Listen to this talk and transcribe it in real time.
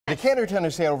Decatur,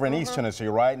 Tennessee, over in East Tennessee,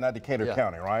 right? Not Decatur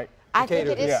County, right? I think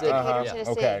it is Decatur,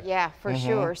 Tennessee. Okay. Yeah, for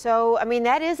sure. So, I mean,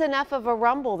 that is enough of a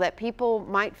rumble that people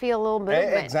might feel a little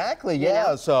movement. Exactly, yeah. You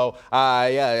know? So,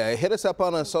 hit us up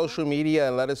on social media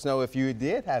and let us know if you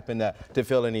did happen to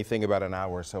feel anything about an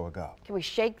hour or so ago. Can we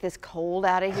shake this cold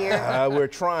out of here? We're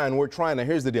trying. Now,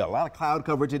 here's the deal. A lot of cloud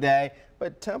cover today,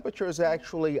 but temperature is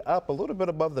actually up a little bit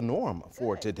above the norm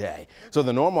for today. So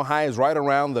the normal high is right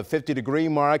around the 50-degree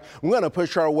mark. We're going to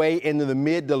push our way into the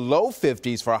mid to low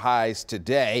 50s for highs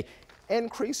today.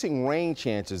 Increasing rain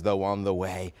chances, though, on the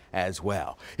way as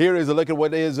well. Here is a look at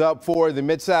what is up for the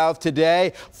Mid-South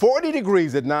today. 40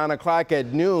 degrees at 9 o'clock,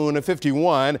 at noon,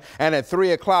 51, and at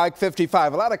 3 o'clock,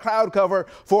 55. A lot of cloud cover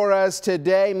for us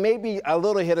today. Maybe a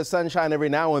little hit of sunshine every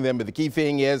now and then, but the key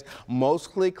thing is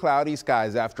mostly cloudy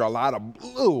skies after a lot of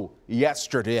blue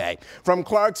yesterday. From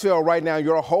Clarksville right now,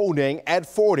 you're holding at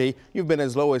 40. You've been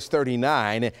as low as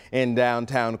 39 in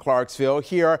downtown Clarksville.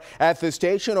 Here at the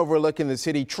station overlooking the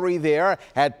city tree there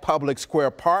at Public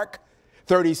Square Park.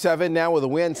 37 now with a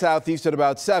wind southeast at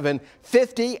about 7,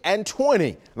 50 and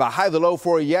 20. The high, the low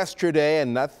for yesterday,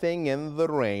 and nothing in the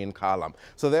rain column.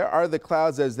 So there are the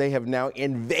clouds as they have now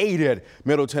invaded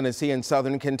Middle Tennessee and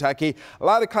southern Kentucky. A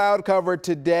lot of cloud cover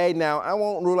today. Now, I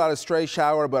won't rule out a stray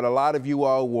shower, but a lot of you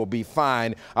all will be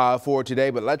fine for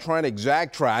today. But let's try an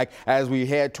exact track as we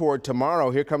head toward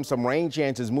tomorrow. Here comes some rain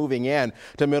chances moving in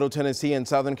to Middle Tennessee and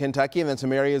southern Kentucky, and then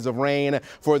some areas of rain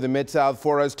for the Mid-South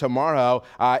for us tomorrow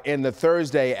in the Thursday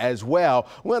as well.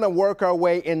 We're going to work our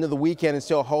way into the weekend and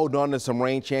still hold on to some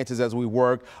rain chances as we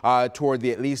work toward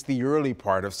at least the early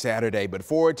part of Saturday. But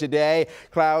for today,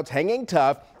 clouds hanging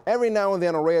tough. Every now and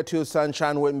then a ray or two of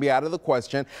sunshine wouldn't be out of the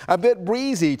question. A bit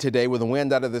breezy today with a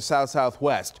wind out of the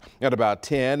south-southwest at about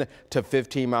 10 to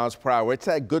 15 miles per hour. It's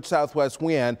that good southwest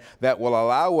wind that will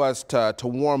allow us to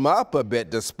warm up a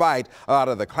bit despite a lot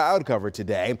of the cloud cover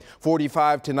today.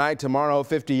 45 tonight, tomorrow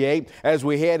 58. As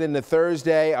we head into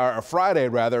Thursday, or Friday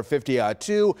rather,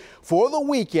 52 for the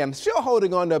weekend. Still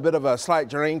holding on to a bit of a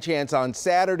slight rain chance on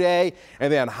Saturday,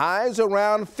 and then highs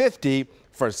around 50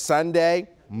 for Sunday,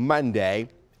 Monday,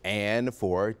 and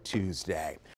for Tuesday.